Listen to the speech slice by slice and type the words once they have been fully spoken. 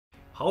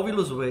How we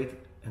lose weight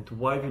and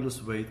why we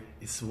lose weight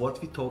is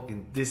what we talk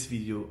in this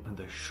video, and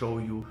I show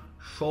you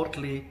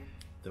shortly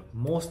the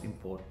most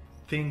important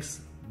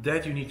things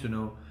that you need to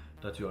know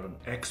that you are an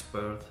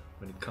expert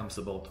when it comes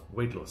about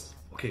weight loss.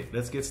 Okay,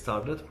 let's get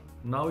started.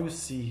 Now you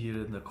see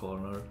here in the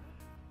corner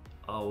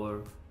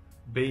our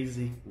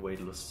basic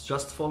weight loss.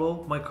 Just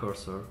follow my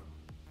cursor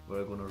where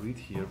I'm gonna read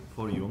here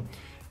for you,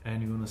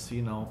 and you're gonna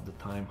see now the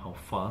time how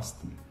fast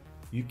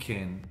you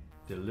can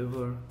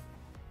deliver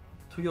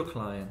to your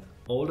client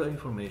all the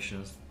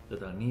informations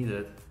that are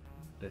needed,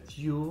 that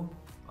you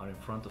are in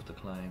front of the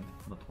client,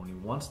 not only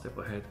one step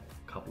ahead,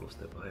 a couple of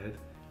steps ahead,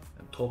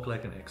 and talk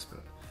like an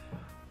expert.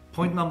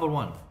 Point number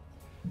one,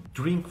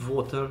 drink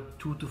water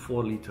 2 to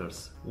 4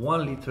 liters,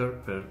 1 liter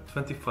per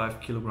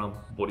 25 kilogram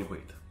body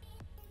weight.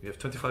 You have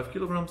 25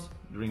 kilograms,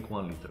 drink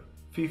 1 liter.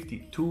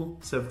 52,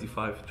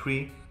 75,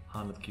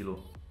 300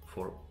 kilo,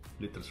 4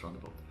 liters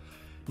roundabout.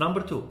 Number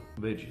two,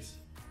 veggies.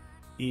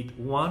 Eat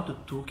 1 to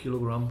 2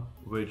 kilogram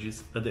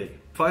veggies a day.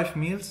 5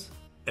 meals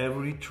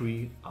every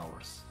 3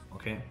 hours,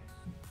 okay?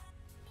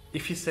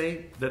 If you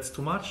say that's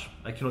too much,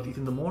 I cannot eat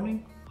in the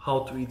morning, how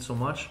to eat so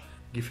much?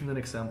 Give him an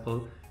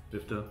example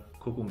with the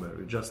cucumber.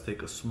 You just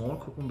take a small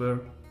cucumber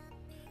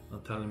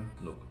and tell him,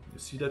 look, you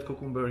see that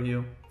cucumber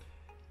here?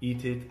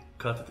 Eat it,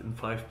 cut it in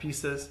 5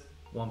 pieces,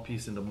 1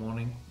 piece in the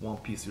morning, 1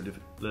 piece you leave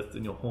left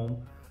in your home.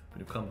 When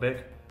you come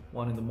back,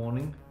 1 in the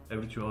morning,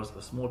 every 2 hours,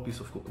 a small piece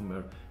of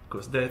cucumber,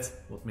 because that's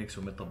what makes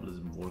your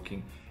metabolism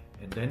working.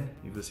 And then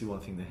you will see one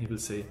thing, then he will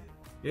say,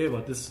 yeah,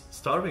 but this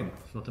starving,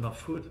 it's not enough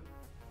food,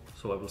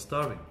 so I will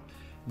starving.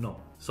 No,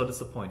 so that's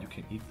the point. You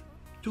can eat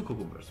 2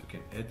 cucumbers, you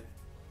can add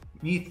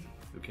meat,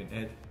 you can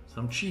add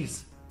some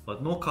cheese,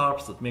 but no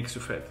carbs that makes you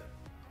fat.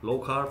 Low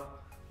carb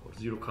or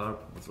zero carb,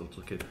 what's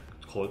also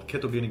called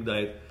ketogenic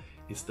diet,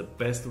 is the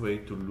best way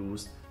to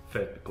lose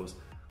fat, because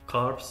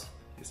carbs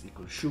is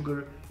equal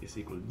sugar, is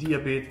equal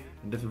diabetes,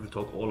 and that we will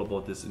talk all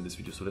about this in this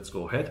video. So let's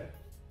go ahead.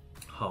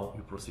 How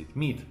you proceed.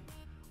 Meat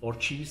or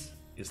cheese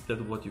is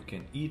that what you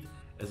can eat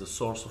as a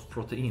source of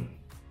protein.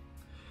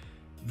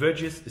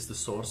 Veggies is the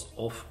source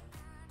of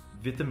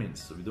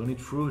vitamins, so we don't need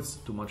fruits,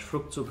 too much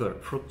fruit sugar.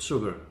 Fruit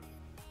sugar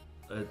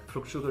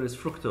is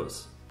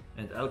fructose,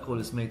 and alcohol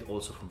is made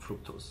also from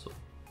fructose, so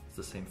it's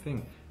the same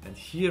thing. And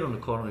here on the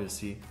corner you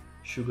see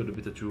sugar, the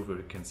bitter truth, where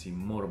you can see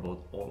more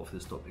about all of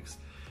these topics.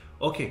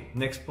 Okay,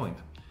 next point.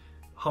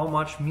 How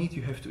much meat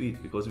you have to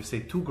eat, because we say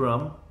 2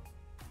 grams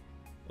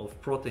of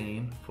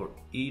protein for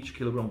each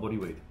kilogram body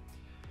weight.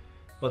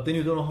 But then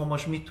you don't know how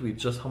much meat to eat,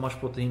 just how much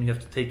protein you have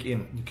to take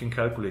in. You can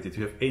calculate it.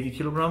 You have 80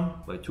 kilograms,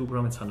 by 2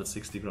 grams it's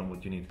 160 grams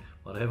what you need.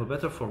 But I have a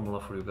better formula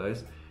for you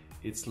guys.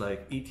 It's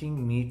like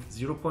eating meat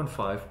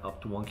 0.5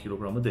 up to 1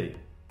 kilogram a day.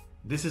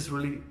 This is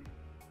really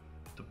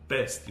the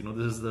best, you know,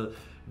 this is the,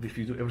 if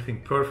you do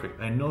everything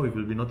perfect. I know we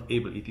will be not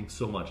able eating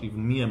so much,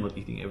 even me, I'm not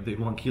eating every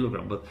day 1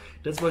 kilogram, but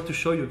that's why to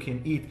show you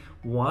can eat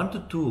 1 to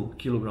 2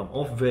 kilograms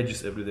of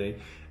veggies every day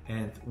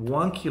and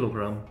 1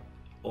 kilogram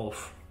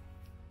of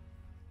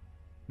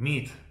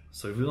meat.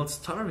 So if you're not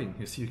starving,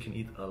 you see you can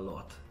eat a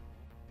lot.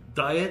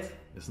 Diet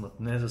is not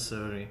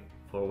necessary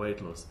for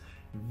weight loss.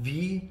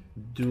 We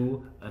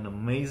do an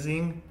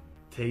amazing,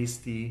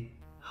 tasty,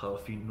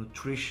 healthy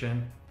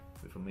nutrition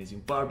with amazing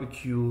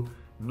barbecue,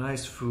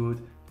 nice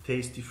food,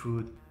 tasty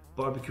food,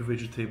 barbecue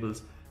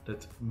vegetables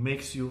that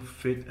makes you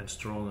fit and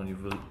strong, and you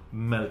will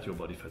melt your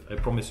body fat. I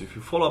promise you, if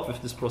you follow up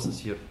with this process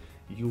here,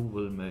 you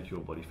will melt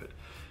your body fat.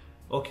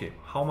 Okay,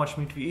 how much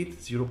meat we eat?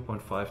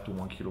 0.5 to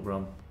 1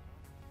 kilogram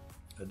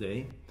a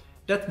day.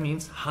 That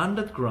means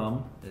 100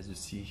 grams, as you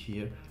see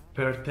here,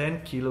 per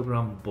 10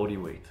 kilogram body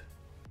weight.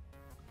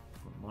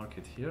 I'll mark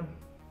it here.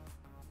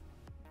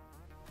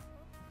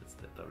 That's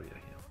that area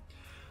here.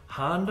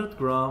 100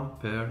 grams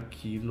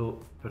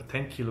per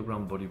 10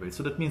 kilogram body weight.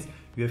 So that means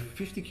you have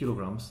 50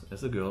 kilograms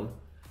as a girl,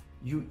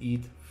 you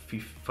eat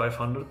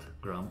 500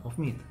 grams of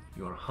meat.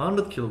 You are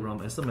 100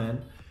 kilograms as a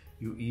man,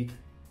 you eat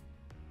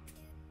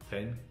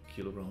 10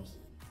 kilograms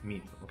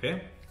meat,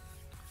 okay?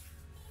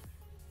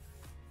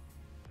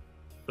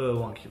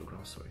 1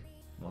 kilogram, sorry,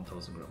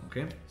 1000 grams,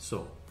 okay?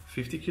 So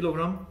 50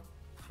 kilogram,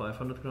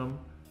 500 grams,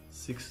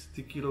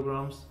 60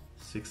 kilograms,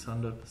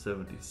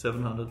 670,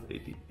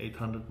 780,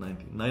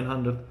 890,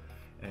 900,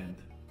 and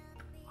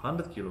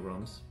 100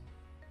 kilograms,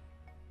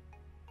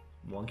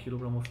 1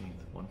 kilogram of meat,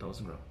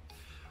 1000 grams.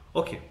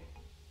 Okay,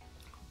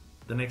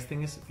 the next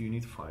thing is you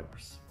need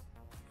fibers.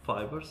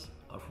 Fibers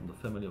are from the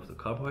family of the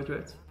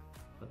carbohydrates,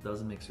 but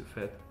doesn't make you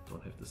fat,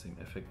 don't have the same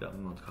effect, they're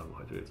not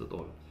carbohydrates at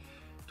all.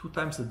 2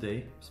 times a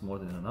day is more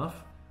than enough,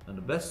 and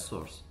the best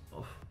source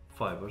of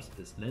fibers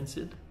is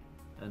linseed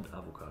and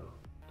avocado.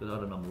 That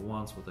are the number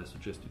ones what I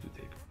suggest you to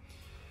take.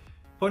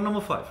 Point number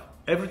 5,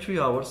 every 3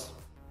 hours,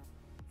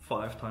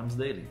 5 times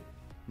daily.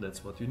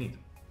 That's what you need.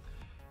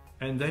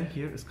 And then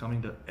here is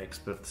coming the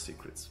expert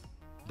secrets.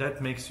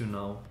 That makes you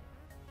now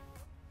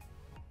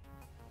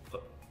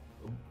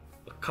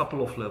a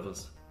couple of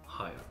levels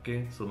higher,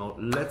 okay? So now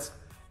let's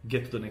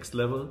get to the next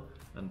level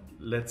and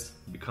let's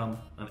become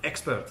an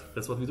expert.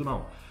 That's what we do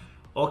now.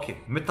 Okay,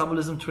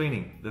 metabolism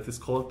training, that is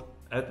called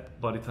at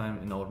Body Time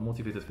in our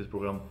Motivated Fit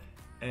program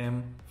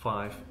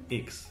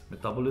M5X.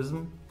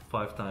 Metabolism,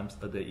 5 times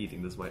a day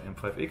eating. That's why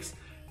M5X.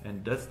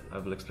 And that's, I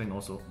will explain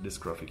also this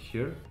graphic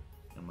here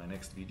in my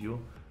next video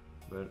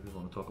where we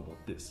want to talk about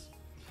this.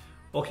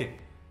 Okay,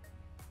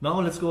 now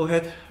let's go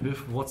ahead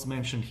with what's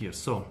mentioned here.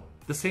 So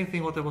the same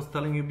thing what I was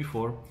telling you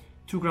before,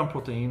 2 gram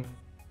protein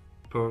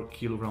per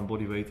kilogram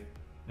body weight.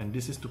 And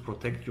this is to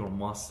protect your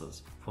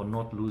muscles for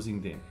not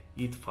losing them.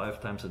 Eat 5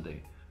 times a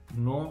day.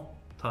 No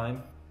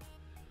time.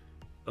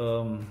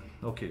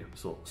 Okay,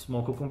 so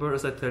small cucumber,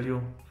 as I tell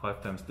you,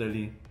 5 times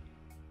daily.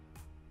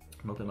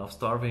 Not enough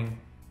starving,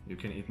 you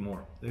can eat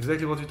more.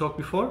 Exactly what we talked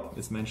before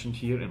is mentioned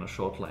here in a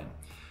short line.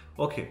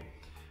 Okay,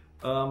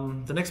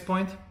 the next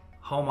point,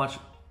 how much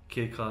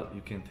kcal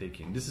you can take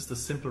in. This is the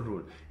simple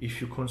rule.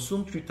 If you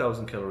consume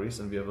 3000 calories,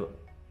 and we have a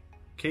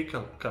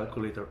kcal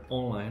calculator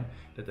online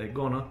that I'm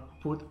gonna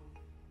put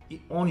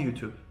on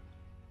YouTube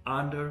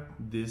under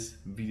this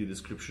video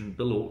description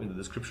below in the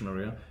description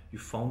area, you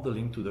found the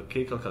link to the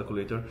kcal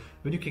calculator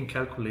where you can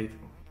calculate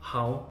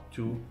how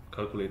to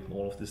calculate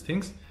all of these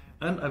things.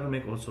 And I will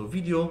make also a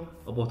video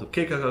about the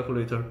kcal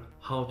calculator,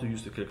 how to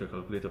use the kcal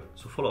calculator.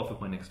 So follow up with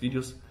my next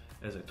videos.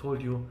 As I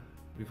told you,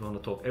 we're going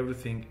to talk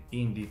everything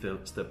in detail,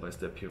 step by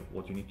step here,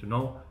 what you need to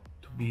know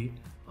to be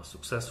a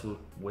successful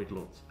weight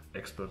loss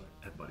expert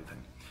at Body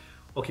Time.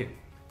 Okay,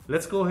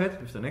 let's go ahead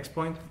with the next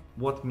point.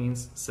 What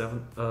means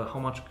how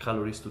much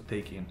calories to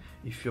take in?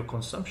 If your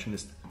consumption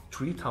is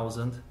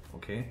 3000,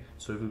 okay,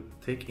 so you will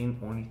take in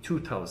only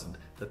 2000,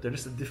 that there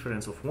is a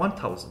difference of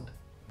 1000,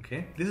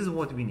 okay? This is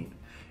what we need.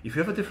 If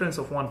you have a difference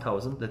of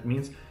 1000, that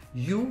means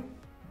you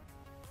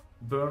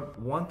burn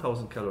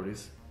 1000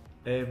 calories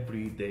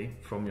every day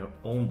from your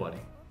own body.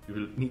 You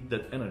will need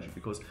that energy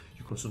because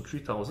you consume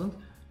 3000,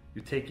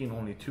 you take in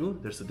only 2,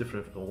 there's a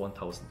difference of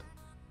 1000.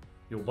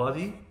 Your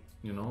body,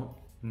 you know,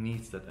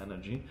 needs that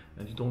energy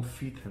and you don't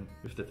feed him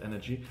with that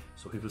energy,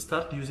 so he will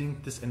start using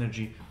this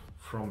energy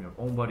from your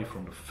own body,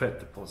 from the fat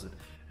deposit,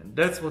 and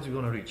that's what you're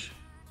gonna reach.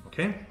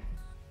 Okay,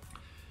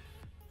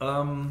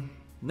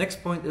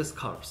 next point is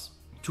carbs.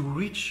 To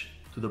reach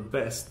to the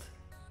best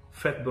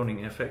fat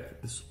burning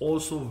effect, it's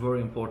also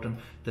very important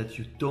that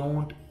you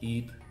don't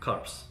eat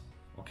carbs.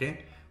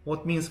 Okay,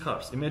 what means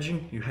carbs?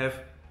 Imagine you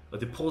have a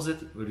deposit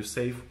where you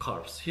save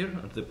carbs here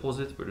and a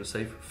deposit where you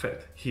save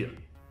fat here.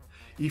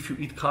 If you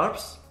eat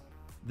carbs,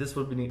 this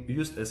will be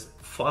used as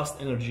fast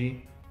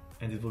energy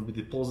and it will be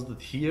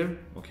deposited here.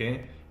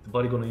 Okay, the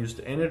body gonna use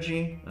the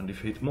energy, and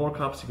if you eat more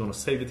carbs, you're gonna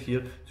save it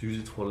here to use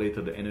it for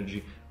later, the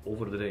energy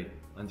over the day,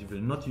 and you will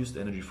not use the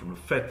energy from the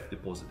fat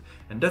deposit.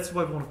 And that's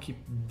why we want to keep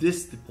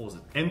this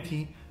deposit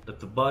empty, that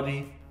the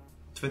body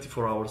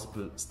 24 hours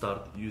will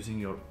start using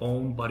your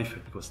own body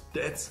fat, because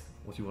that's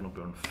what you want to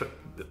burn,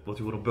 what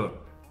you want to burn,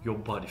 your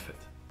body fat,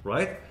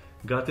 right?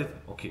 Got it?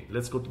 Okay,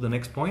 let's go to the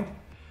next point.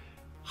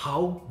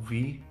 How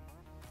we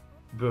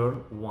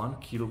burn 1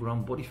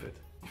 kilogram body fat.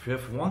 If you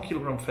have 1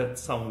 kilogram fat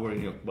somewhere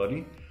in your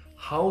body,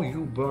 how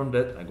you burn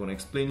that, I'm gonna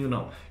explain you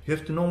now. You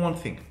have to know one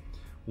thing.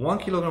 1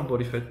 kilogram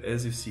body fat,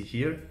 as you see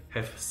here,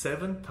 have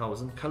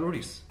 7000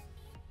 calories.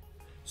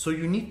 So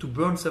you need to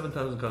burn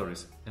 7000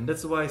 calories. And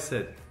that's why I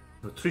said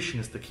nutrition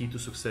is the key to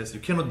success. You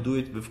cannot do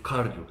it with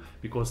cardio,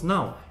 because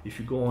now if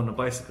you go on a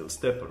bicycle,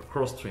 stepper,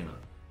 cross trainer,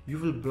 you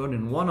will burn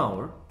in 1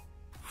 hour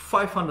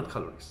 500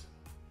 calories.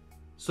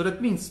 So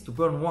that means to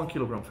burn 1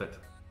 kilogram fat,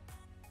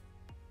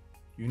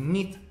 you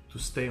need to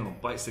stay on a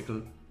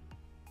bicycle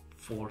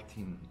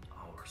 14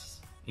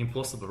 hours.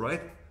 Impossible,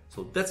 right?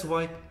 So that's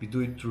why we do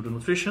it through the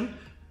nutrition,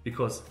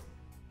 because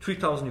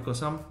 3000 you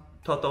consume,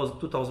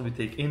 2000 we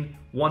take in,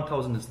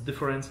 1000 is the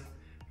difference.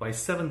 By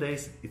 7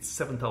 days, it's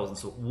 7000.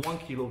 So 1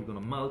 kilo we're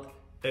gonna melt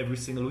every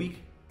single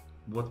week.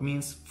 What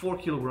means 4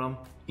 kilogram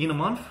in a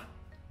month.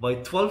 By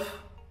 12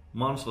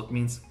 months, what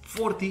means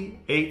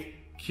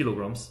 48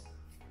 kilograms.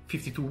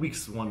 52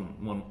 weeks,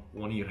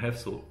 one year have,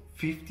 so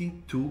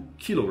 52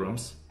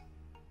 kilograms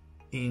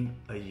in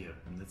a year.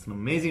 And that's an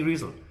amazing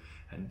result.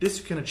 And this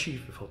you can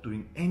achieve without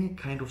doing any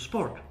kind of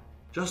sport,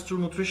 just through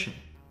nutrition.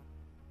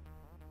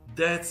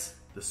 That's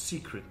the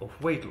secret of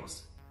weight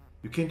loss.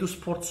 You can do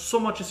sport so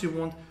much as you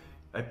want.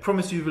 I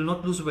promise you will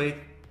not lose weight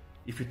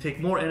if you take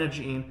more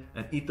energy in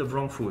and eat the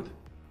wrong food,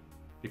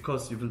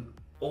 because you will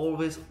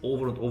always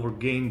over and over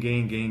gain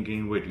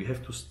weight. You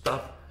have to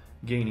stop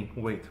gaining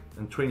weight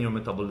and train your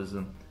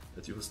metabolism,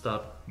 that you will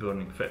start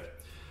burning fat.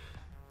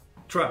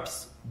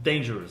 Traps,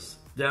 dangerous.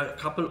 There are a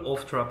couple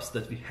of traps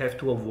that we have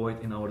to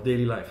avoid in our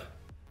daily life.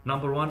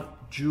 Number 1,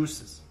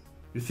 juices.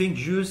 You think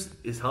juice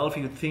is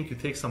healthy, you think you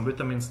take some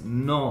vitamins.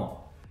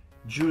 No,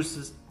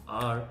 juices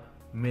are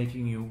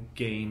making you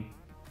gain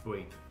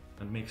weight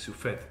and makes you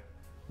fat.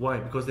 Why?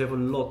 Because they have a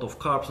lot of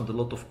carbs and a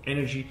lot of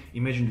energy.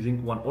 Imagine you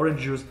drink 1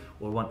 orange juice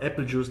or 1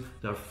 apple juice.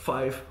 There are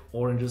 5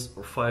 oranges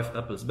or 5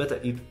 apples. Better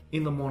eat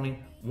in the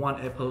morning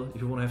 1 apple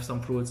if you want to have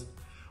some fruits,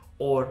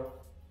 or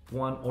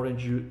 1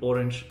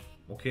 orange,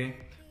 okay?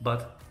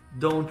 But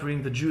don't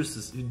drink the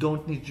juices. You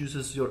don't need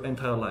juices your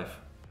entire life.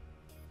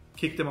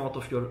 Kick them out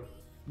of your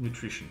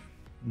nutrition.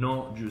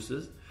 No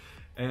juices.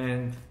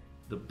 And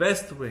the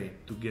best way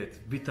to get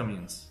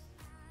vitamins,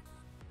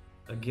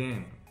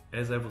 again,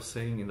 as I was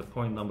saying in the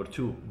point number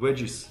 2,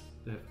 veggies,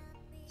 they have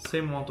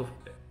same amount of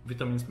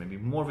vitamins, maybe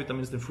more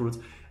vitamins than fruits,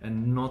 and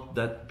not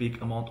that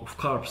big amount of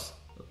carbs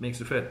that makes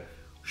you fat.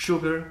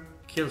 Sugar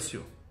kills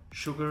you.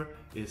 Sugar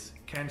is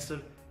cancer,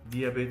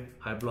 diabetes,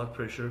 high blood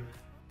pressure.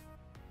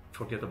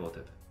 Forget about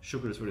it.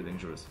 Sugar is very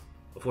dangerous.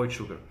 Avoid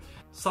sugar.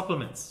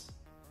 Supplements.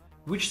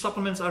 Which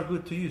supplements are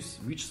good to use?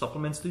 Which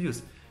supplements to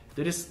use?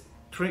 There is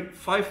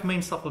 5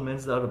 main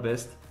supplements that are the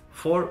best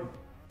for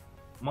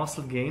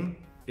muscle gain.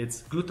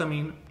 It's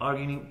glutamine,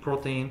 arginine,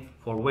 protein.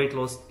 For weight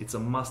loss, it's a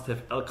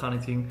must-have,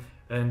 L-carnitine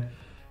and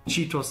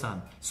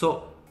chitosan.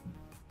 So,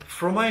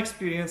 from my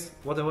experience,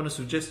 what I want to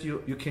suggest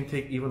you can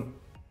take even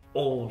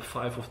all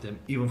 5 of them,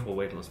 even for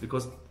weight loss.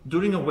 Because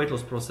during a weight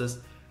loss process,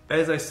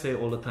 as I say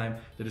all the time,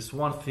 there is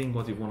one thing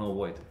what you want to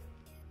avoid.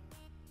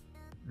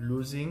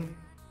 Losing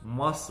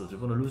muscles. You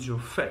want to lose your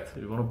fat.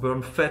 You want to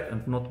burn fat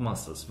and not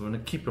muscles. You want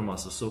to keep your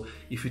muscles. So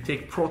if you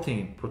take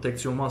protein,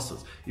 protects your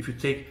muscles. If you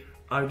take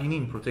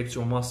arginine, protects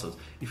your muscles.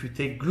 If you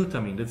take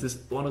glutamine, that is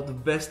one of the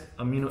best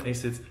amino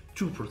acids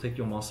to protect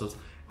your muscles,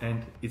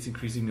 and it's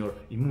increasing your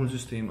immune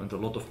system and a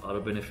lot of other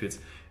benefits.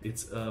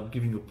 It's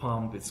giving you a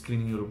pump, it's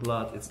cleaning your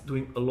blood, it's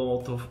doing a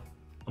lot of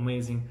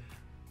amazing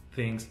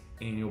things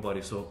in your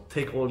body. So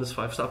take all these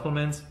 5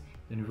 supplements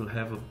and you will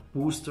have a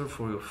booster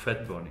for your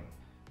fat burning.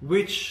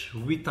 Which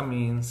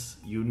vitamins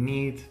you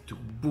need to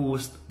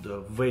boost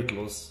the weight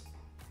loss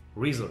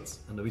results?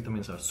 And the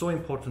vitamins are so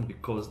important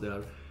because they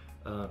are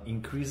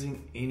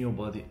increasing in your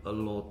body a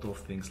lot of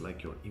things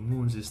like your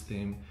immune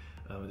system,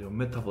 your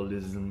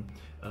metabolism,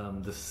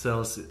 the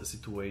cells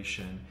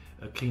situation,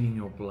 cleaning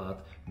your blood,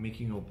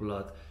 making your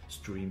blood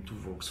stream to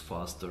work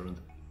faster, and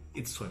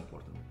it's so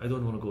important. I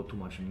don't want to go too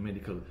much in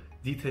medical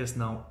details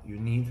now. You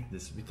need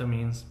these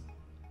vitamins,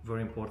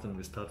 very important.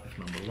 We start with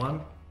number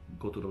 1.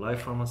 Go to the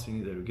Life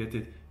Pharmacy, there you get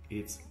it.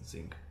 It's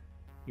zinc.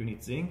 You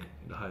need zinc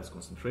in the highest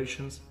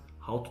concentrations.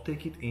 How to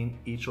take it in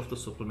each of the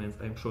supplements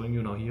I'm showing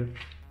you now here,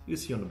 you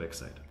see on the back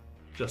side.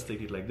 Just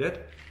take it like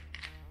that.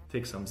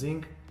 Take some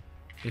zinc.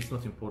 It's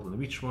not important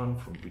which one,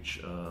 from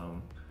which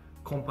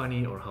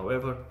company or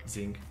however.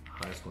 Zinc,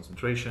 highest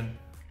concentration,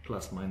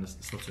 plus minus,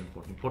 it's not so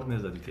important. Important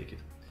is that you take it.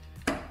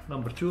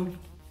 Number 2,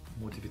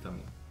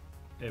 multivitamin.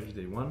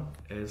 Everyday one,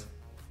 as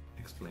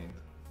explained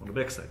on the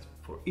back side.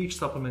 For each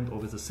supplement,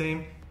 always the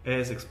same,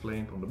 as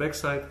explained on the back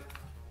side.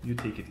 You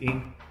take it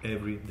in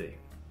every day.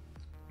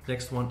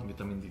 Next one,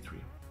 vitamin D3.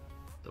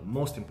 The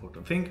most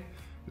important thing,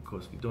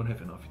 because we don't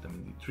have enough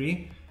vitamin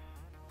D3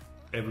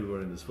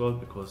 everywhere in this world,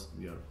 because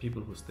we are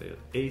people who stay at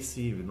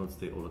AC, we don't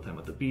stay all the time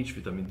at the beach.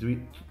 Vitamin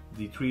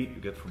D3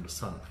 you get from the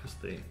sun, if you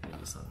stay in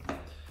the sun.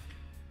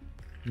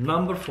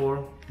 Number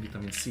 4,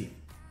 vitamin C,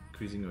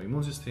 increasing your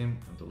immune system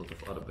and a lot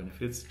of other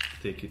benefits.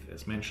 Take it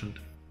as mentioned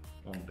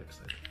on the back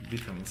side.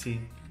 Vitamin C,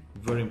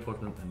 very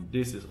important, and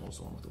this is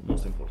also one of the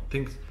most important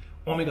things.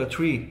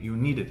 Omega-3, you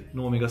need it.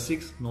 No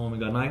omega-6, no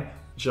omega-9,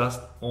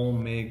 just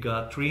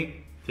omega-3.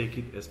 Take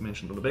it as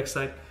mentioned on the back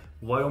side.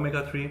 Why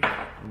omega-3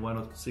 and why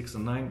not 6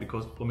 and 9?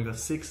 Because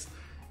omega-6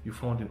 you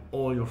found in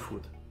all your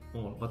food,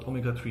 but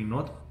omega-3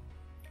 not.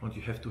 And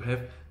you have to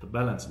have the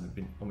balance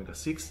between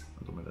omega-6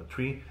 and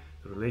omega-3.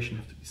 The relation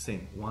has to be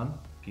same, 1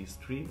 piece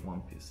 3,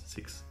 1 piece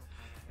 6.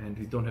 And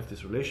we don't have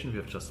this relation, we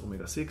have just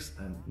omega-6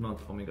 and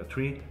not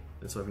omega-3.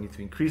 That's why we need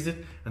to increase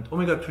it. And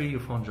omega-3 you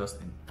found just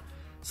in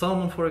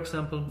salmon, for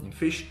example, in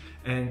fish,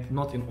 and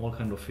not in all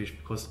kind of fish,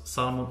 because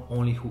salmon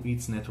only who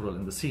eats natural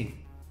in the sea.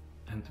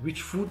 And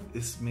which food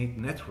is made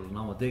natural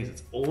nowadays?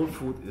 It's all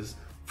food is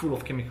full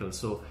of chemicals.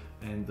 So,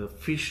 and the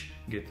fish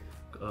get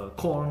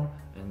corn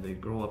and they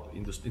grow up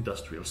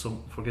industrial.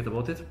 So forget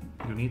about it.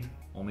 You need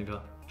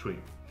omega-3.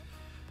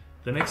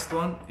 The next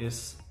one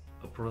is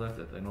a product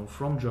that I know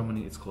from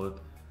Germany. It's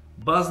called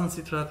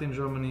Basencitrat in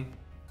Germany.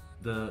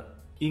 The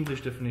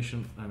English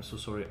definition, I'm so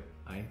sorry,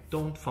 I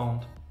don't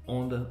found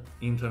on the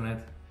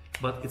internet,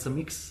 but it's a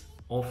mix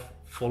of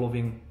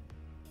following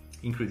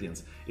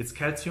ingredients. It's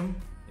calcium,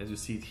 as you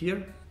see it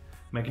here,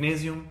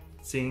 magnesium,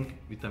 zinc,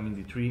 vitamin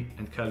D3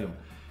 and kalium.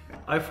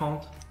 I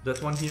found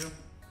that one here,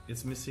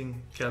 it's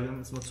missing kalium,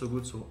 it's not so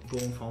good, so go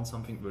and find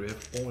something where you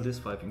have all these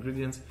 5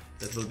 ingredients.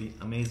 That will be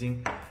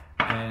amazing.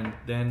 And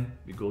then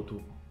we go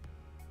to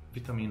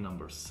vitamin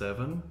number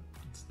 7,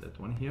 it's that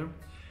one here,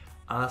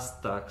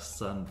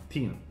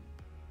 astaxanthin.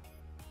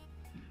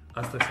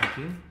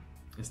 Astaxanthin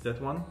is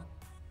that one.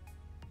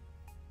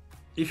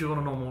 If you want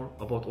to know more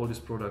about all these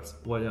products,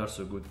 why they are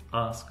so good,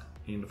 ask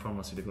in the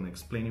pharmacy, they're going to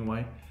explain you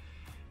why.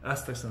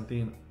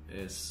 Astaxanthin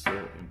is so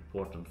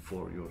important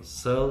for your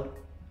cell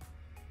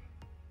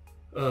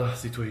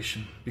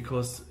situation,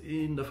 because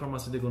in the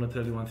pharmacy they're going to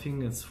tell you one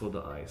thing, it's for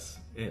the eyes.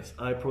 Yes,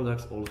 eye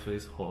products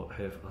always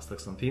have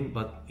astaxanthin,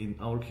 but in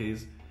our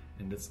case,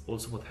 and that's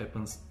also what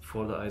happens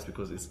for the eyes,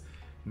 because it's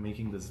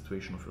making the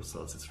situation of your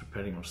cells, it's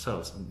repairing our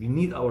cells, and we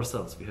need our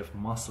cells. We have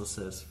muscle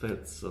cells,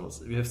 fat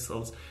cells, we have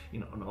cells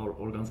in our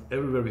organs,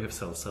 everywhere we have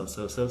cells,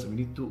 and we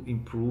need to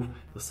improve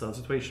the cell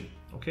situation,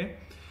 okay?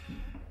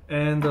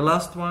 And the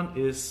last one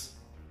is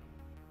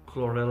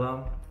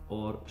chlorella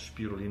or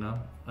spirulina.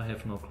 I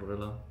have no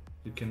chlorella.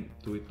 You can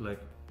do it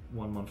like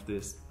 1 month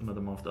this,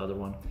 another month the other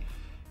one.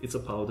 It's a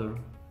powder.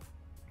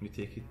 You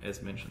take it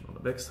as mentioned on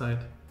the back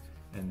side,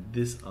 and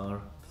these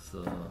are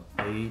the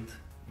 8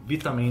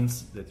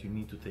 vitamins that you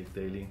need to take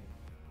daily.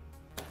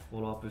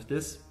 Follow up with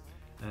this,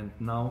 and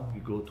now we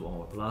go to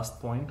our last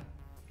point.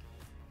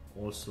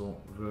 Also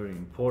very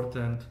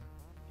important,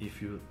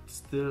 if you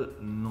still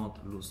not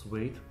lose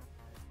weight,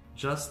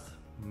 just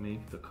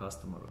make the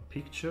customer a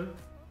picture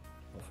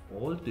of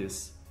all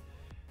this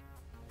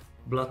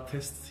blood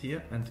tests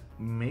here and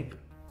make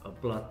a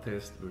blood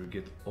test where you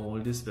get all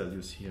these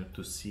values here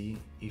to see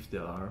if they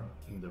are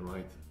in the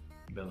right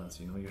balance.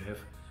 You know, you have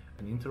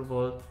an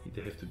interval,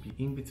 they have to be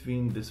in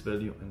between this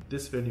value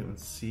and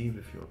see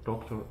with your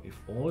doctor if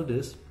all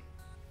this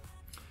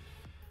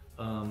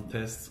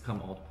tests come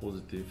out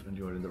positive and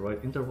you are in the right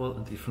interval,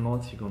 and if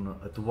not, he's gonna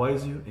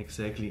advise you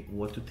exactly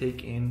what to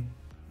take in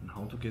and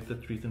how to get the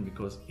treatment,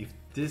 because if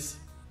this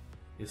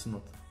is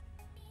not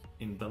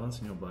in balance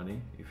in your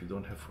body, if you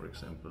don't have, for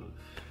example,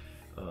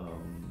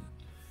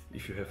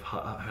 if you have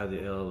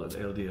HDL,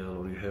 LDL,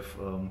 or you have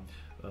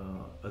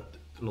a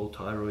low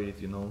thyroid,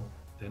 you know,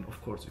 then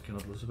of course you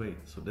cannot lose weight.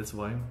 So that's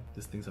why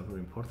these things are very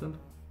important.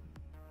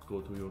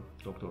 Go to your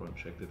doctor and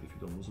check that if you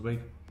don't lose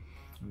weight,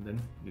 and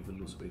then you will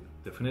lose weight.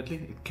 Definitely,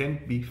 it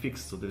can be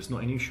fixed, so there's no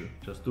any issue.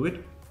 Just do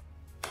it.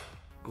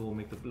 Go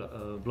make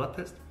the blood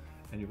test,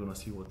 and you're gonna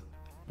see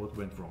what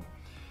went wrong.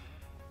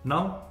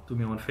 Now, do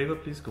me one favor,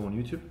 please go on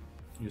YouTube.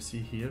 You see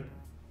here,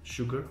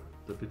 Sugar,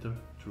 the Bitter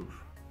Truth.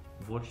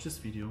 Watch this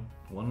video,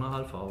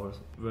 1.5 hours,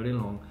 very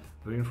long,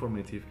 very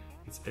informative.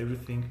 It's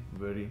everything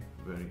very,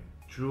 very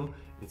true.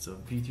 It's a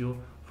video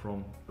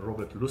from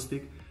Robert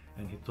Lustig,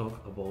 and he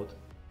talked about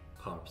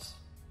carbs.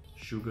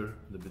 Sugar,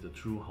 the bitter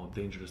truth, how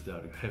dangerous they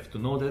are. You have to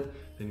know that,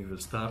 then you will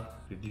start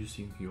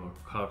reducing your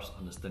carbs,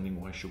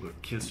 understanding why sugar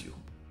kills you.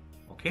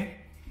 Okay?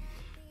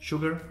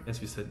 Sugar,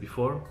 as we said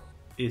before,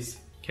 is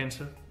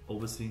cancer,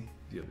 obesity,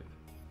 diabetes.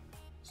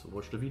 So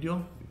watch the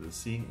video, you will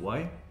see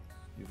why,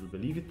 you will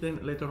believe it then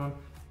later on,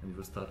 and you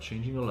will start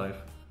changing your life.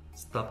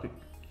 Stop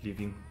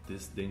living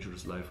this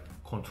dangerous life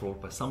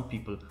controlled by some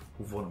people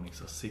who want to make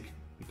us sick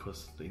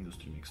because the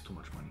industry makes too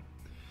much money.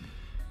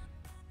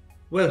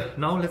 Well,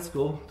 now let's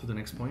go to the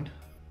next point.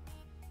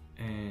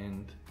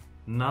 And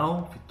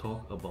now we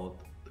talk about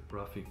the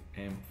graphic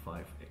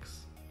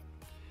M5X.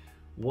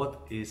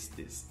 What is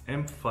this?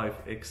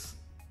 M5X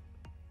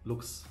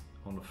looks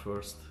on the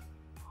first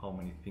how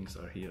many things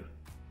are here.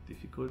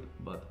 Difficult,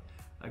 but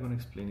I'm gonna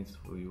explain it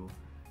for you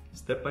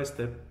step by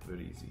step,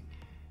 very easy.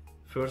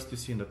 First, you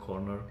see in the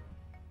corner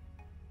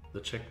the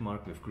check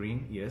mark with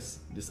green. Yes,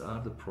 these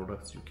are the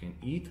products you can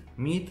eat: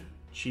 meat,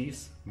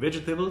 cheese,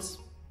 vegetables,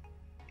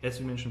 as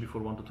we mentioned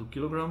before, 1 to 2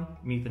 kilogram,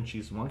 meat and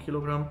cheese 1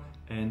 kilogram,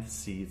 and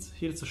seeds.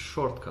 Here it's a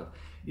shortcut,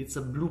 it's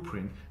a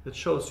blueprint that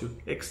shows you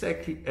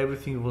exactly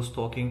everything we was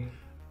talking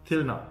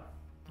till now.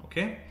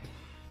 Okay,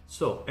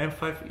 so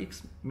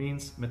M5X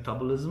means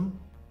metabolism,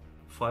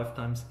 5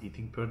 times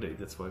eating per day.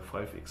 That's why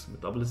 5X,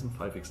 metabolism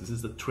 5X. This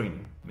is the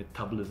training,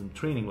 metabolism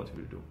training, what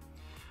we will do.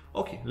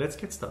 Okay, let's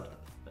get started.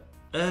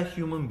 A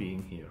human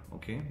being here,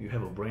 okay? You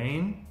have a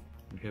brain,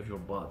 you have your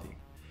body.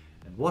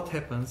 And what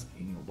happens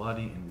in your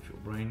body and with your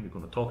brain, we're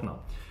gonna talk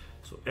now.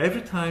 So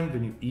every time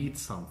when you eat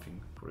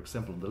something, for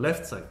example, on the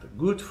left side, the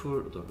good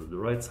food, or the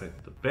right side,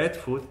 the bad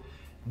food,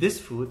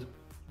 this food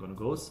gonna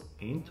goes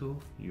into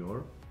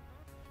your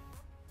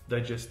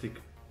digestive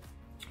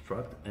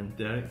tract, and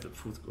there the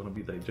food's gonna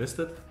be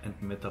digested and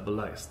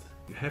metabolized.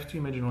 You have to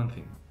imagine one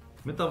thing.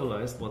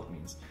 Metabolized, what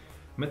means?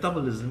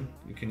 Metabolism,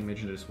 you can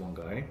imagine there's one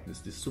guy, this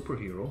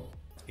superhero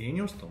in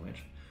your stomach,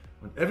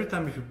 and every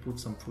time if you put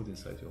some food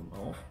inside your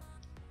mouth,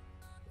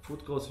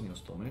 food goes in your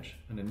stomach,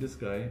 and then this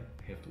guy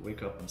have to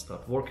wake up and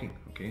start working,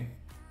 okay?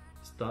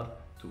 Start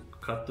to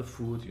cut the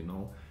food, you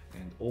know,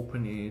 and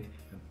open it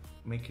and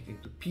make it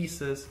into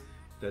pieces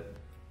that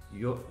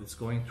it's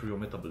going through your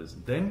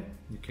metabolism. Then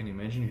you can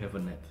imagine you have a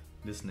net,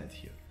 this net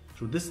here.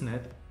 Through this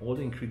net, all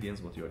the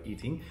ingredients what you are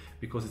eating,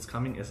 because it's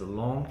coming as a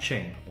long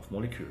chain of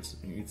molecules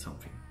when you eat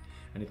something,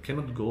 and it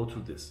cannot go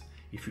through this.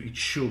 If you eat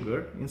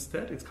sugar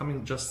instead, it's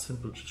coming just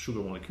simple sugar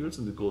molecules,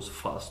 and it goes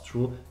fast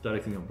through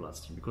directly in your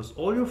bloodstream, because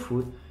all your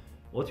food,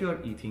 what you are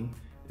eating,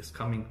 is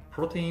coming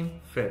protein,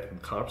 fat,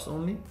 and carbs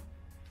only.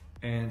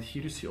 And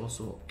here you see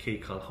also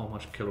kcal, how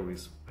much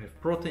calories have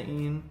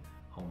protein,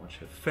 how much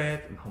have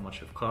fat, and how much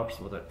have carbs,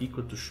 what are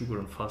equal to sugar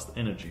and fast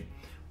energy.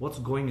 What's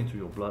going into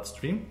your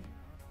bloodstream?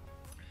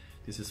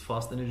 This is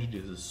fast energy,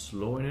 this is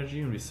slow energy,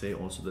 and we say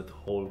also that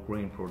whole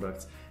grain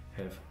products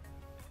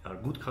are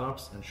good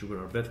carbs and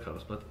sugar are bad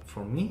carbs. But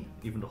for me,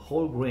 even the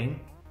whole grain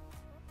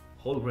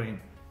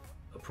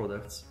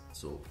products,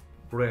 so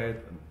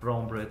bread and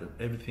brown bread and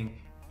everything,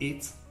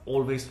 it's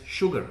always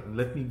sugar. And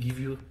let me give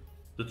you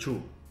the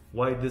truth.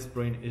 Why this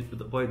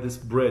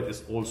bread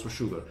is also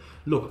sugar.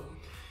 Look,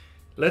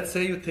 let's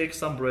say you take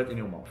some bread in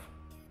your mouth,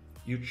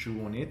 you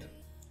chew on it,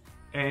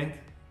 and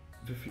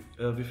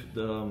with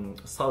the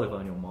saliva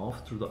in your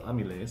mouth through the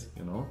amylase,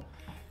 you know,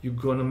 you're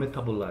gonna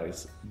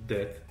metabolize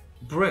that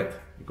bread,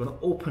 you're gonna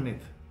open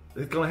it.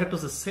 It's gonna happen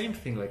the same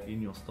thing like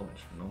in your stomach,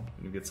 you know,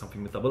 when you get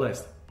something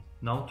metabolized.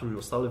 Now through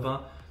your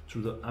saliva,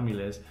 through the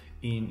amylase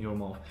in your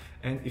mouth.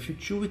 And if you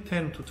chew it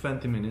 10 to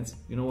 20 minutes,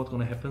 you know what's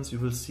gonna happen? You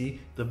will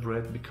see the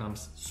bread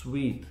becomes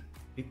sweet.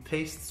 It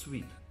tastes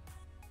sweet.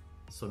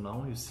 So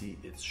now you see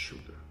it's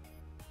sugar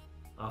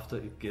after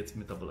it gets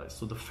metabolized.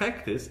 So the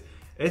fact is,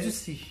 as you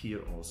see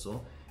here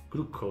also,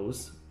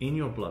 glucose in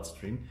your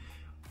bloodstream,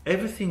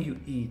 everything you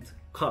eat,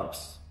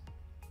 carbs,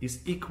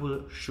 is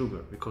equal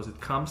sugar because it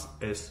comes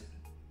as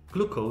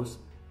glucose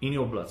in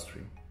your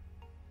bloodstream.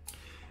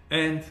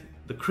 And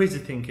the crazy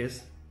thing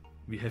is,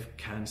 we have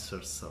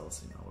cancer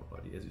cells in our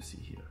body, as you see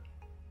here,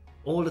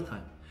 all the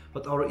time.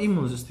 But our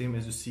immune system,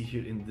 as you see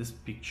here in this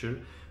picture,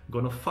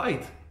 gonna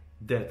fight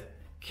that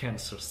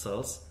cancer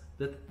cells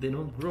that they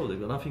don't grow,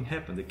 nothing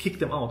happen, they kick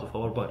them out of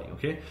our body,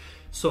 okay?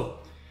 So,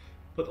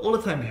 but all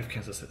the time we have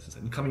cancer cells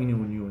inside, coming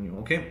new,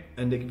 okay?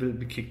 And they will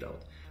be kicked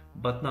out.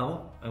 But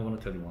now, I wanna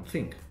tell you one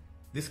thing.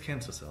 These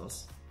cancer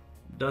cells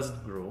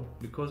doesn't grow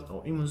because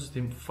our immune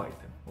system fight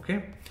them,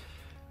 okay?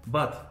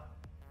 But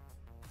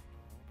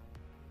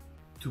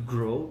to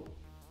grow,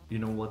 you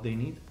know what they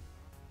need?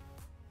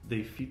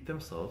 They feed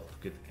themselves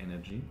to get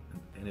energy,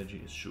 and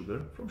energy is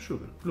sugar from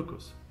sugar,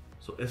 glucose.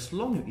 So as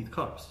long as you eat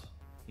carbs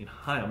in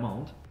high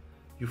amount,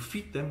 you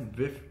feed them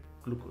with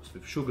glucose,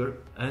 with sugar,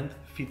 and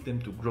feed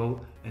them to grow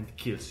and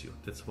kills you.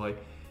 That's why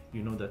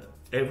you know that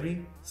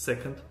every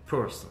second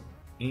person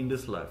in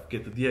this life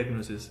get the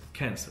diagnosis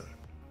cancer.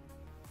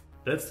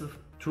 That's the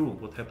true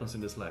what happens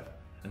in this life,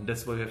 and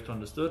that's why you have to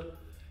understand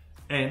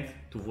and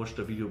to watch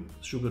the video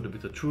Sugar the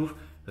Bitter Truth,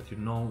 that you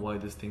know why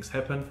these things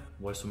happen,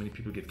 why so many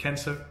people get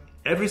cancer.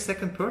 Every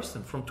second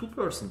person, from 2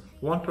 persons,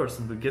 1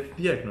 person will get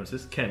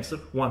diagnosis cancer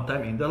one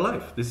time in their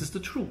life. This is the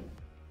truth.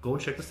 Go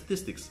and check the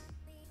statistics.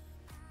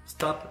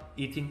 Stop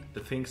eating the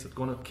things that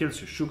gonna kill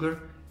you. Sugar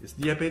is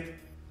diabetes,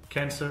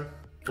 cancer,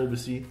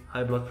 obesity,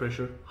 high blood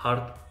pressure,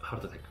 heart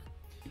attack.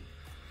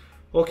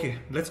 Okay,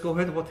 let's go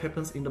ahead. What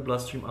happens in the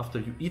bloodstream after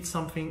you eat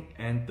something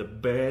and the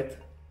bad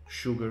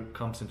sugar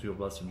comes into your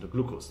bloodstream, the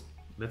glucose.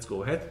 Let's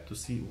go ahead to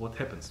see what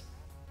happens.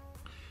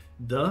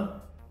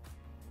 The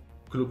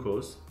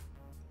glucose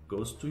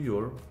goes to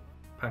your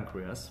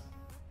pancreas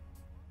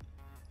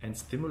and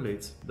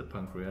stimulates the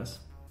pancreas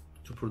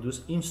to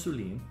produce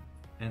insulin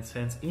and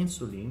sends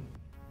insulin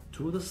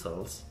to the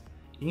cells.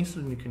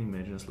 Insulin, you can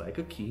imagine, is like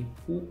a key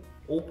who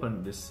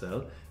open this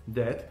cell,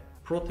 that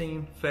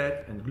protein,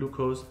 fat and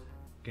glucose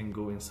can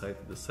go inside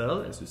the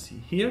cell, as you see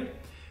here.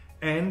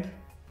 And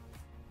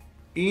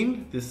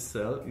in this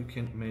cell, you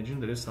can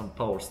imagine there is some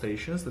power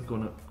stations that are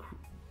gonna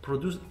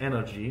produce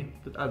energy,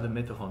 that are the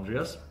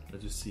mitochondria, as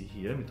you see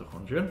here,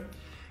 mitochondria.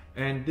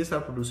 And these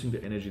are producing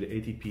the energy, the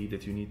ATP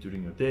that you need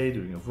during your day,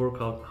 during your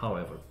workout,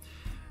 however.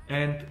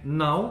 And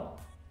now,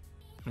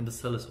 when the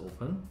cell is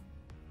open,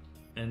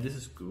 and this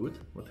is good,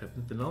 what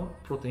happens now?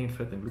 Protein,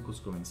 fat and glucose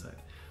go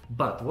inside.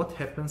 But what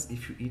happens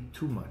if you eat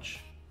too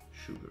much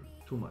sugar,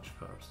 too much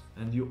carbs?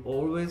 And you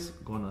always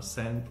gonna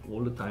send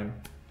all the time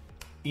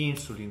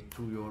insulin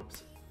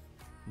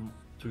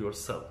to your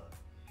cell.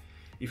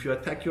 If you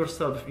attack your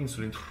cell with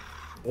insulin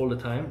all the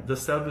time, the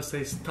cell will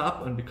say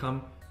stop and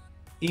become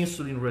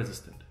insulin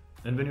resistant.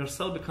 And when your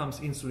cell becomes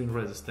insulin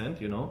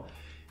resistant, you know,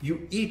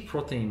 you eat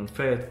protein and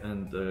fat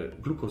and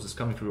glucose is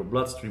coming to your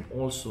bloodstream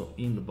also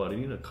in the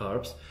body, the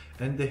carbs,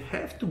 and they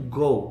have to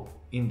go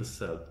in the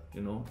cell,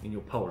 you know, in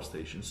your power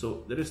station.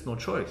 So there is no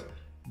choice.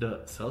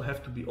 The cell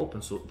have to be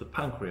open. So the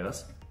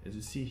pancreas, as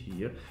you see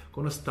here,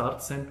 gonna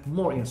start send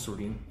more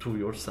insulin to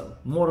your cell,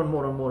 more and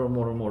more and more and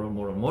more and more and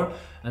more and more,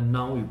 and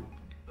now you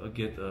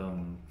get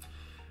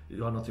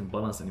you are not in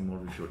balance anymore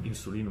with your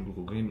insulin and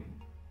glucagon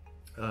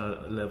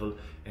level,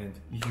 and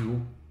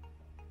you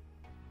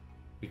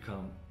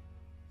become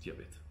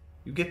diabetes.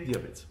 You get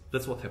diabetes.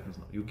 That's what happens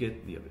now. You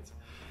get diabetes,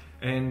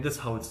 and that's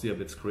how it's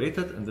diabetes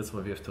created, and that's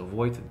why we have to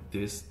avoid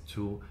this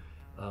to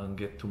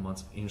get too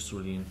much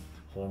insulin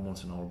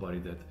hormones in our body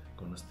that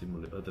gonna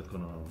stimulate, that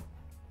gonna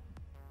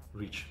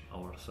reach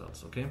our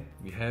cells. Okay,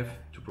 we have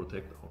to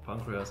protect our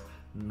pancreas,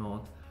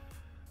 not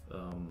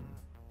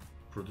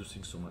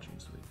producing so much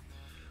insulin.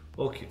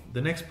 Okay,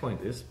 the next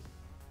point is,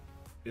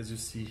 as you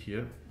see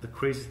here, the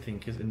crazy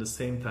thing is, in the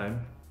same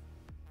time,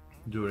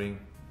 during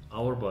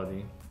our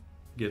body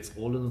gets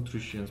all the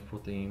nutrients,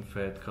 protein,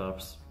 fat,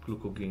 carbs,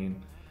 glucagon,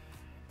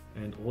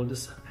 and all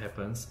this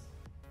happens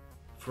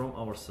from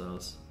our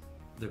cells.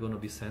 They're gonna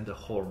be sent a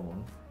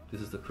hormone.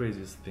 This is the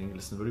craziest thing.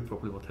 Listen very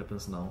properly what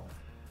happens now.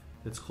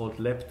 It's called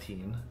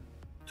leptin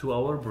to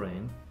our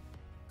brain.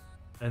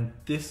 And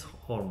this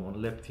hormone,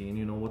 leptin,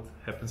 you know what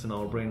happens in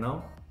our brain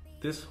now?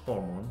 This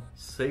hormone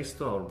says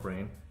to our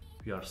brain,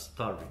 we are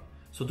starving.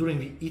 So during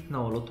we eat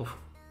now a lot of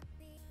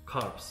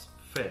carbs,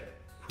 fat,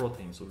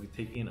 protein, so we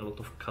take in a lot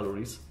of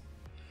calories,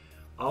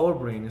 our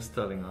brain is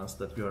telling us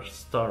that we are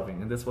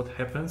starving. And that's what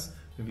happens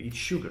when we eat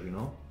sugar, you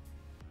know?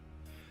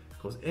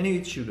 Because any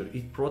eat sugar,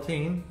 eat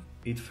protein,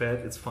 eat fat,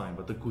 it's fine,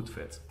 but the good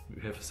fats.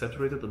 We have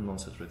saturated and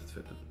non-saturated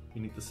fat.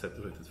 We need the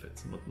saturated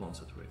fats, not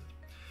non-saturated.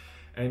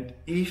 And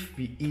if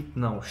we eat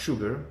now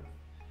sugar,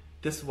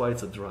 That's why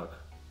it's a drug.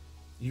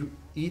 You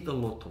eat a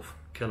lot of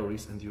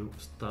calories and you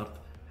start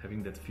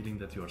having that feeling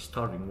that you are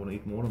starving, you want to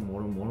eat more and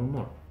more and more and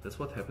more. That's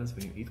what happens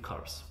when you eat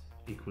carbs,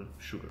 equal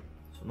sugar.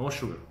 So no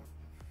sugar.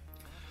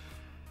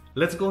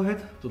 Let's go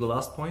ahead to the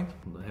last point.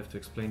 I have to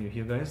explain you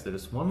here, guys. There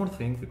is one more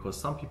thing, because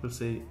some people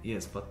say,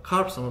 yes, but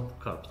carbs are not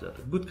carbs. There are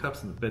the good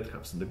carbs and the bad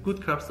carbs. And the good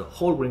carbs, the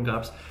whole grain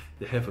carbs,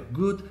 they have a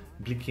good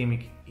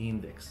glycemic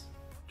index.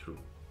 True.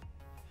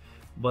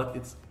 But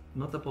it's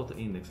not about the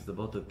index, it's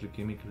about the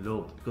glycemic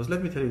load. Because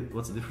let me tell you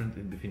what's the difference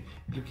in between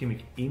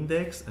glycemic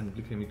index and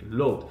glycemic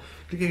load.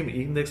 Glycemic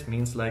index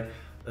means like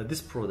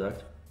this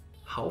product,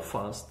 how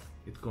fast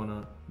it's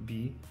gonna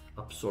be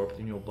absorbed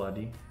in your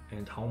body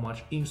and how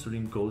much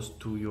insulin goes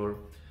to your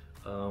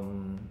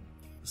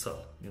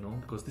cell, you know,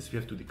 because this we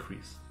have to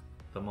decrease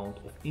the amount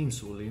of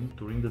insulin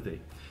during the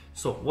day.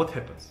 So what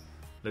happens?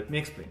 Let me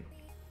explain.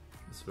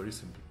 It's very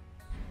simple.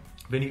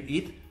 When you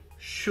eat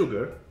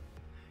sugar,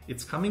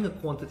 it's coming a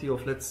quantity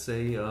of, let's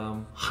say,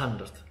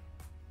 100,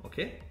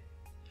 okay?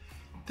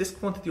 This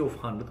quantity of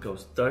 100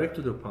 goes direct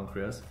to the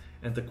pancreas,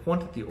 and the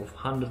quantity of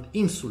 100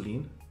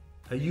 insulin,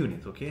 a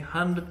unit, okay?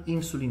 100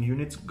 insulin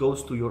units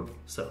goes to your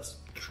cells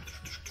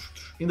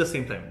in the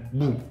same time,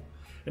 boom.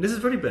 And this is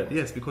very bad,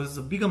 yes, because it's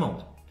a big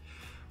amount.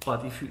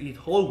 But if you eat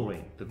whole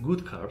grain, the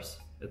good carbs,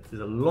 it is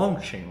a long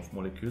chain of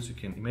molecules. You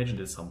can imagine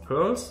there's some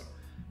pearls,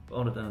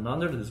 on it and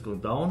under, that is going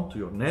down to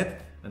your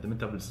net, and the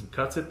metabolism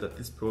cuts it, that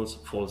this pearls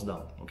falls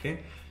down,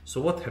 okay?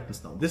 So what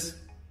happens now? This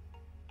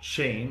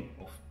chain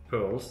of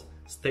pearls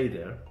stay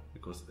there,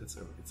 because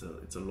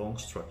it's a long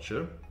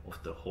structure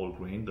of the whole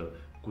grain, the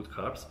good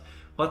carbs.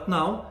 But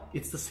now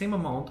it's the same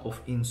amount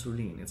of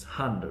insulin. It's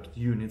 100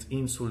 units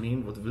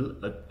insulin what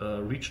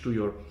will reach to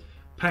your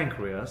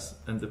pancreas,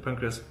 and the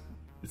pancreas,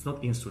 it's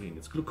not insulin,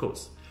 it's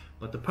glucose.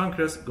 But the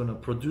pancreas is gonna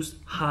produce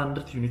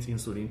 100 units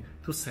insulin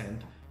to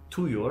send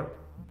to your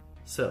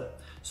cell.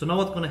 So now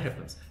what's gonna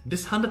happen?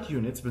 This 100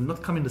 units will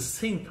not come in the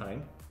same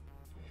time.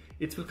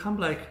 It will come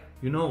like,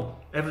 you know,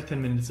 every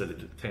 10 minutes a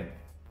little, 10.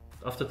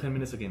 After 10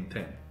 minutes again,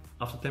 10.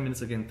 After 10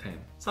 minutes again, 10.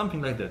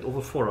 Something like that,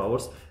 over 4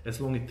 hours, as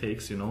long it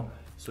takes, you know.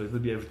 So it will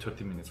be every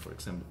 30 minutes, for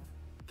example.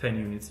 10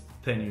 units,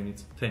 10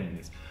 units, 10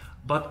 units.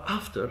 But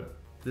after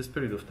this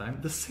period of time,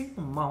 the same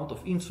amount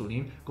of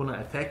insulin gonna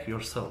attack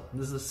your cell.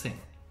 This is the same.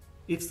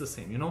 It's the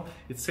same, you know.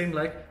 It's same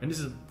like, and this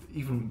is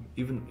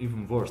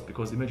even worse,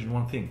 because imagine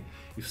one thing: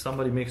 if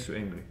somebody makes you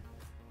angry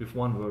with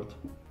one word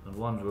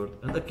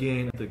and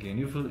again and again,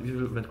 you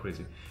will went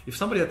crazy. If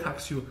somebody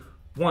attacks you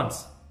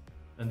once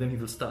and then he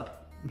will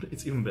stop,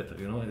 it's even better,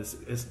 you know.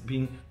 It's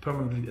being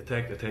permanently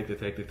attacked,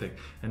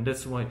 and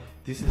that's why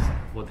this is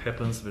what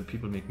happens when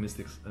people make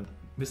mistakes and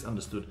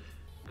misunderstood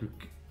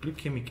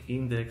glycemic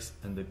index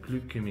and the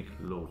glycemic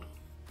load.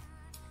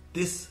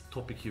 This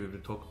topic here we will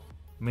talk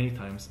many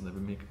times, and I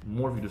will make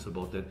more videos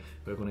about that.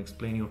 We're going to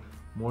explain you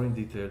more in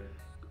detail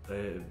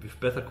with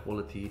better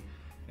quality,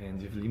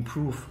 and we will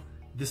improve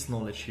this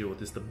knowledge here,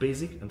 what is the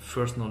basic and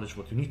first knowledge,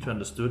 what you need to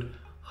understood,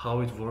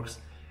 how it works.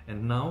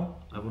 And now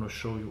I want to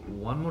show you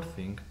one more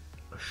thing,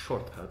 a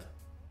shortcut,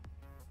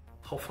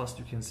 how fast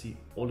you can see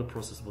all the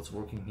process, what's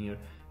working here.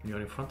 When you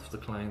are in front of the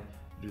client,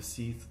 you'll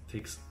see it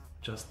takes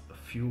just a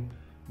few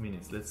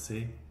minutes. Let's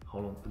see how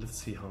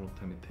long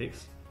time it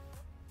takes.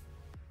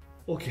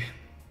 Okay.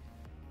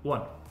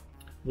 1.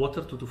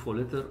 Water 2 to 4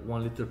 liter,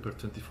 1 liter per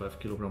 25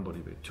 kilogram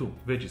body weight. 2.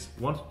 Veggies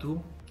 1 to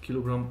 2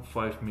 kilogram,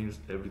 5 meals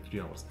every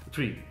 3 hours.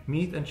 3.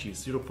 Meat and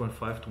cheese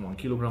 0.5 to 1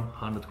 kilogram,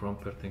 100 gram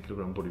per 10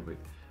 kilogram body weight.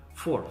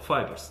 4.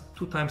 Fibers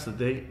 2 times a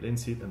day,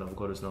 linseed and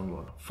avocados down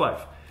water.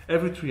 5.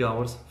 Every 3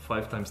 hours,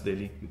 5 times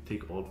daily, you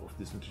take all of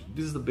this nutrition.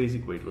 This is the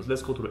basic weight loss.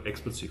 Let's go to the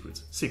expert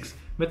secrets. 6.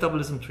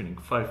 Metabolism training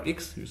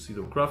 5x, you see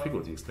the graphic,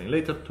 what you explain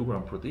later. 2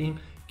 gram protein,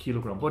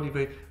 kilogram body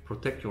weight.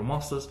 Protect your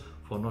muscles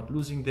for not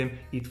losing them.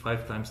 Eat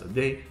 5 times a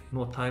day.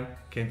 No time,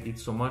 can't eat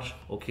so much.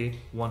 Okay,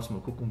 1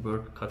 small cucumber,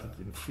 cut it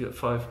in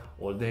 5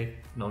 all day.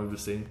 Now we will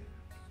say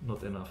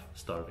not enough,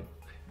 starving.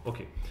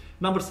 Okay,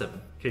 number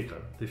 7,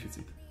 kcal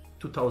deficit.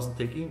 2000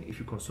 take in. If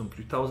you consume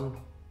 3000,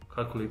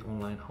 calculate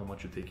online how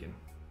much you take in.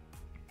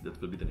 That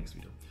will be the next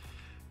video.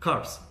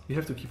 Carbs, you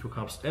have to keep your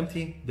carbs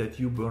empty, that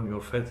you burn your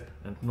fat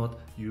and not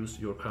use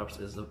your carbs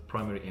as a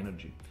primary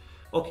energy.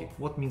 Okay,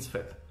 what means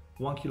fat?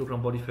 1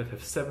 kilogram body fat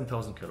has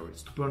 7,000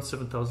 calories. To burn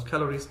 7,000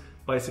 calories,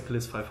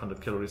 bicyclist 500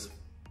 calories,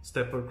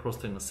 stepper, cross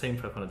trainer, same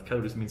 500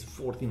 calories, means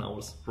 14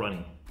 hours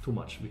running. Too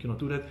much, we cannot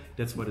do that.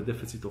 That's why the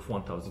deficit of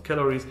 1,000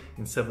 calories.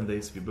 In 7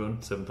 days we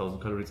burn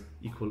 7,000 calories,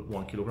 equal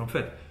 1 kilogram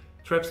fat.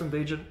 Traps and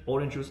danger,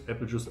 orange juice,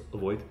 apple juice,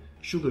 avoid.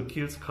 Sugar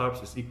kills,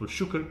 carbs is equal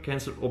sugar,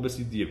 cancer,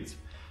 obesity, diabetes.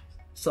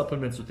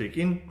 Supplements to take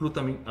in: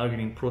 glutamine,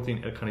 arginine,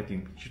 protein,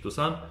 L-carnitine,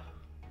 chitosan.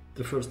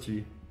 The first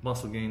 3,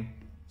 muscle gain,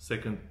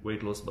 second,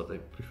 weight loss, but I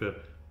prefer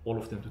all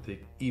of them to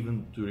take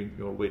even during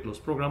your weight loss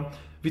program.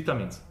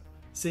 Vitamins: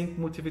 zinc,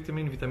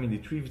 multivitamin, vitamin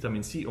D3,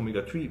 vitamin C,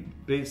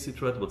 omega-3, base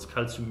citrate, what's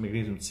calcium,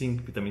 magnesium,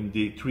 zinc, vitamin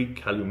D3,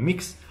 kalium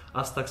mix,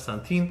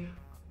 astaxanthin,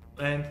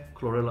 and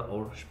chlorella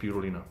or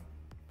spirulina.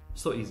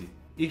 So easy.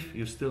 If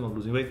you're still not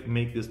losing weight,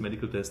 make this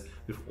medical test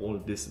with all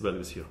these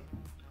values here.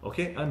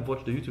 okay, and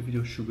watch the YouTube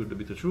video Sugar the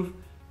Bitter Truth.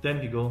 Then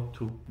we go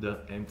to the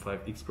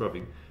M5X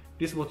Probing.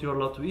 This is what you're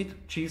allowed to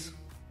eat: cheese,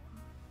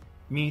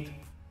 meat,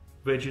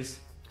 veggies,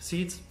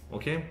 seeds,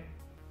 okay?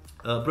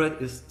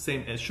 Bread is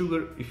same as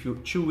sugar. If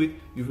you chew it,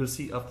 you will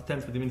see after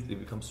 10-20 minutes it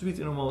becomes sweet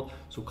in your mouth.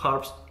 So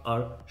carbs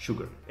are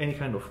sugar. Any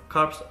kind of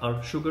carbs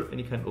are sugar.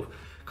 Any kind of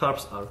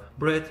carbs are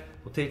bread,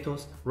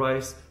 potatoes,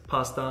 rice,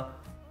 pasta,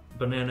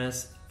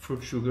 bananas,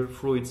 fruit sugar,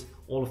 fruits.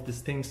 All of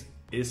these things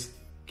is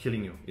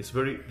killing you. It's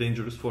very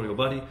dangerous for your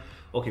body.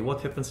 Okay,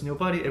 what happens in your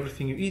body?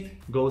 Everything you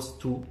eat goes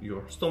to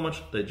your stomach,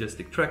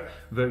 digestive tract,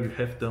 where you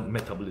have the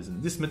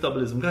metabolism. This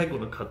metabolism guy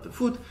gonna cut the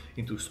food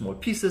into small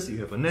pieces. You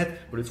have a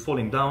net, but it's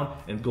falling down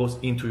and goes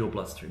into your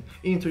bloodstream.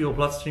 Into your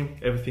bloodstream,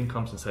 everything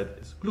comes inside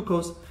as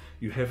glucose.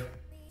 You have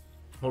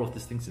all of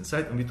these things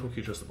inside, and we talk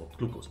here just about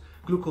glucose.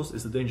 Glucose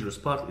is the dangerous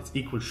part. It's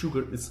equal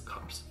sugar, it's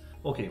carbs.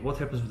 Okay, what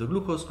happens with the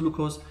glucose?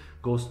 Glucose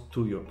goes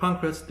to your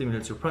pancreas,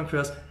 stimulates your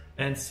pancreas,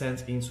 and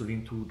sends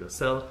insulin to the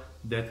cell.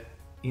 That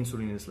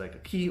insulin is like a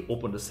key,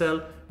 open the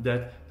cell,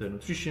 that the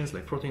nutrients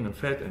like protein and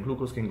fat and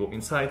glucose can go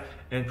inside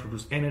and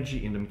produce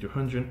energy in the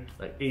mitochondrion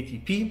like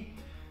ATP.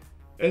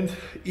 And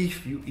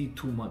if you eat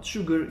too much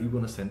sugar, you're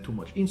gonna send too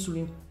much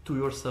insulin to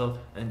your cell,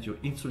 and your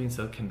insulin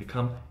cell can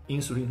become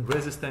insulin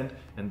resistant,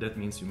 and that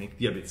means you make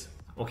diabetes.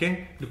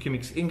 Okay,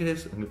 glycemic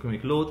index and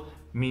glycemic load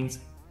means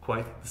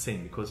quite the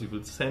same, because you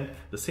will send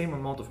the same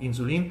amount of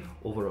insulin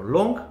over a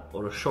long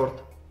or a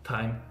short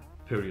time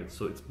period.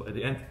 So it's by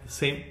the end the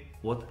same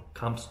what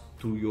comes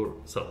to your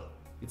cell.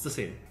 It's the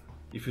same.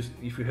 If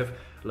you have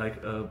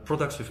like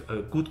products with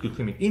a good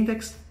glycemic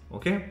index,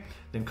 okay,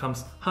 then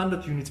comes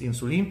 100 units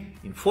insulin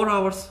in 4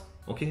 hours.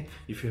 Okay,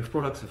 if you have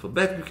products with a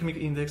bad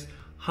glycemic index,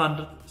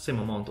 100, same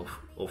amount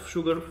of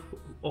sugar,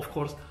 of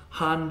course,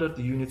 100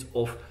 units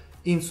of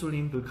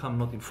insulin will come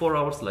not in 4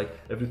 hours, like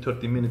every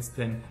 30 minutes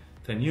 10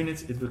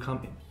 units. It will come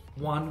in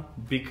one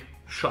big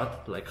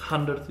shot, like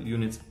 100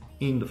 units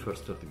in the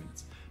first 30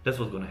 minutes. That's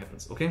what's gonna happen,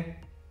 okay?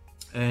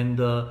 And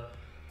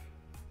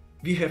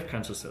we have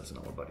cancer cells in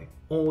our body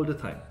all the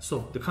time.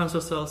 So the cancer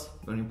cells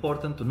are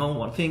important to know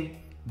one thing: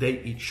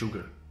 they eat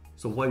sugar.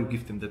 So why you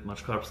give them that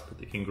much carbs? That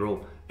they can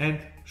grow. And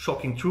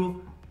shocking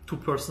true,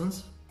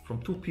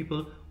 from two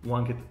people,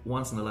 one get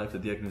once in a life the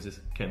diagnosis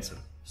cancer.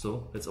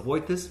 So let's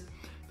avoid this.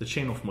 The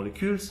chain of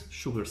molecules,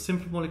 sugar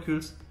simple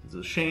molecules, is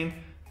a chain.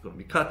 It's gonna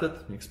be cut,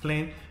 we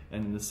explain.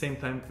 And at the same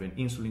time, when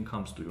insulin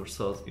comes to your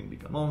cells in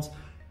big amounts,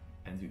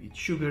 and you eat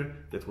sugar,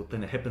 that's what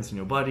then happens in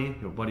your body.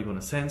 Your body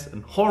gonna send a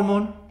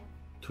hormone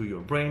to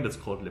your brain that's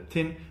called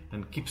leptin,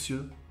 and gives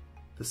you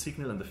the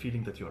signal and the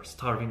feeling that you are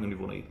starving and you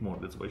want to eat more.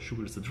 That's why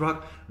sugar is a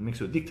drug. It makes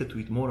you addicted to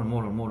eat more and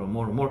more and more and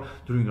more and more.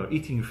 During your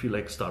eating, you feel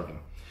like starving.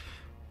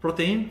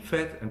 Protein,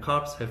 fat, and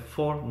carbs have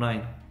 4,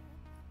 9,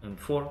 and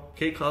 4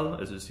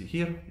 kcal, as you see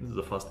here. This is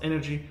the fast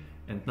energy.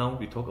 And now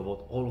we talk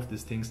about all of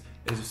these things,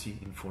 as you see,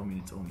 in 4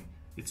 minutes only.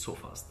 It's so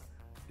fast.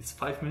 It's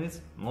 5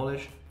 minutes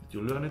knowledge that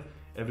you learn it.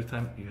 Every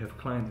time you have a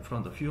client in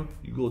front of you,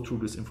 you go through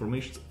this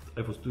information.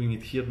 I was doing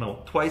it here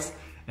now twice,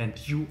 and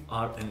you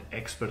are an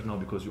expert now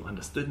because you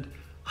understood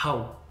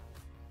how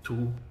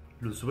to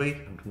lose weight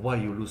and why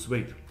you lose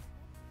weight.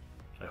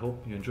 I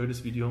hope you enjoyed this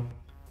video,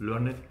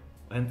 learn it,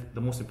 and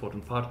the most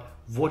important part,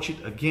 watch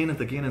it again and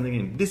again and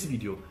again. This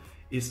video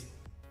is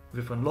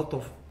with a lot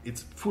of,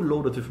 it's full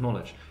loaded with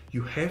knowledge.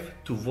 You have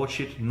to watch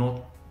it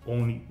not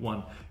only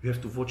one. You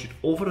have to watch it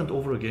over and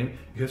over again.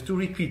 You have to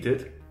repeat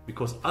it,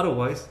 because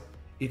otherwise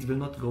it will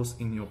not go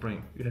in your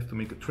brain. You have to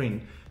make a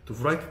training to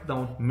write it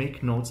down,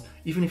 make notes.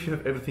 Even if you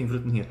have everything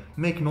written here,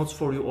 make notes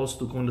for you also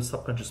to go in the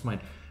subconscious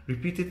mind.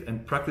 Repeat it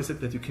and practice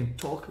it, that you can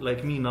talk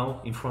like me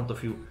now in front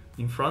of you,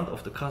 in front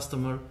of the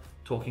customer,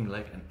 talking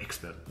like an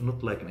expert,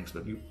 not like an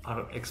expert. You are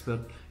an expert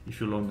if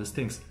you learn these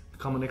things.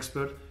 Become an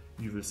expert,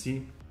 you will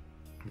see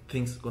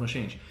things gonna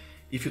change.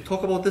 If you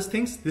talk about these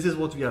things, this is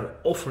what we are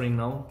offering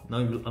now. Now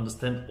you will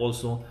understand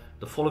also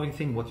the following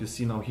thing, what you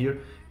see now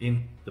here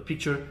in the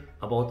picture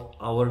about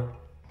our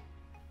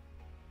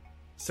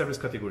service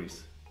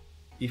categories.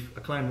 If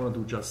a client want to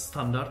do just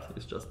standard,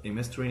 it's just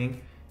MS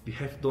training, we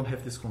don't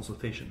have this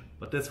consultation.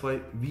 But that's why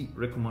we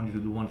recommend you to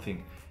do one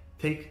thing.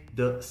 Take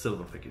the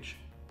silver package,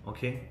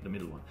 okay? The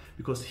middle one.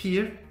 Because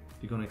here,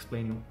 we're gonna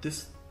explain you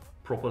this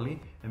properly,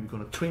 and we're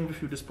gonna train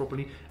with you this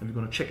properly, and we're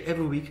gonna check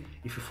every week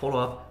if you follow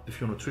up with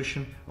your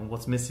nutrition and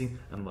what's missing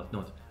and what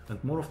not.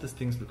 And more of these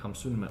things will come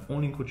soon in my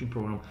online coaching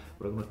program,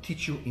 where I'm gonna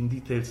teach you in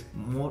details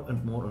more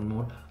and more and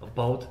more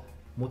about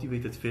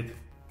Motivated Fit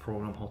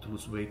program, how to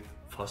lose weight,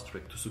 fast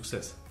track to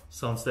success.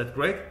 Sounds that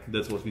great?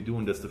 That's what we do,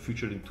 and that's the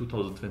future in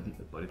 2020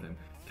 at Body Time.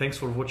 Thanks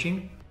for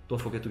watching.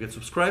 Don't forget to get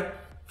subscribed.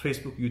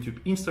 Facebook,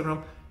 YouTube,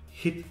 Instagram.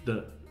 Hit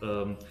the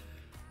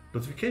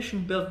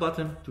notification bell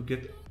button to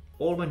get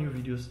all my new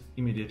videos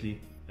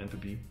immediately and to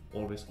be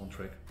always on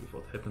track with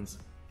what happens.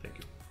 Thank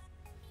you.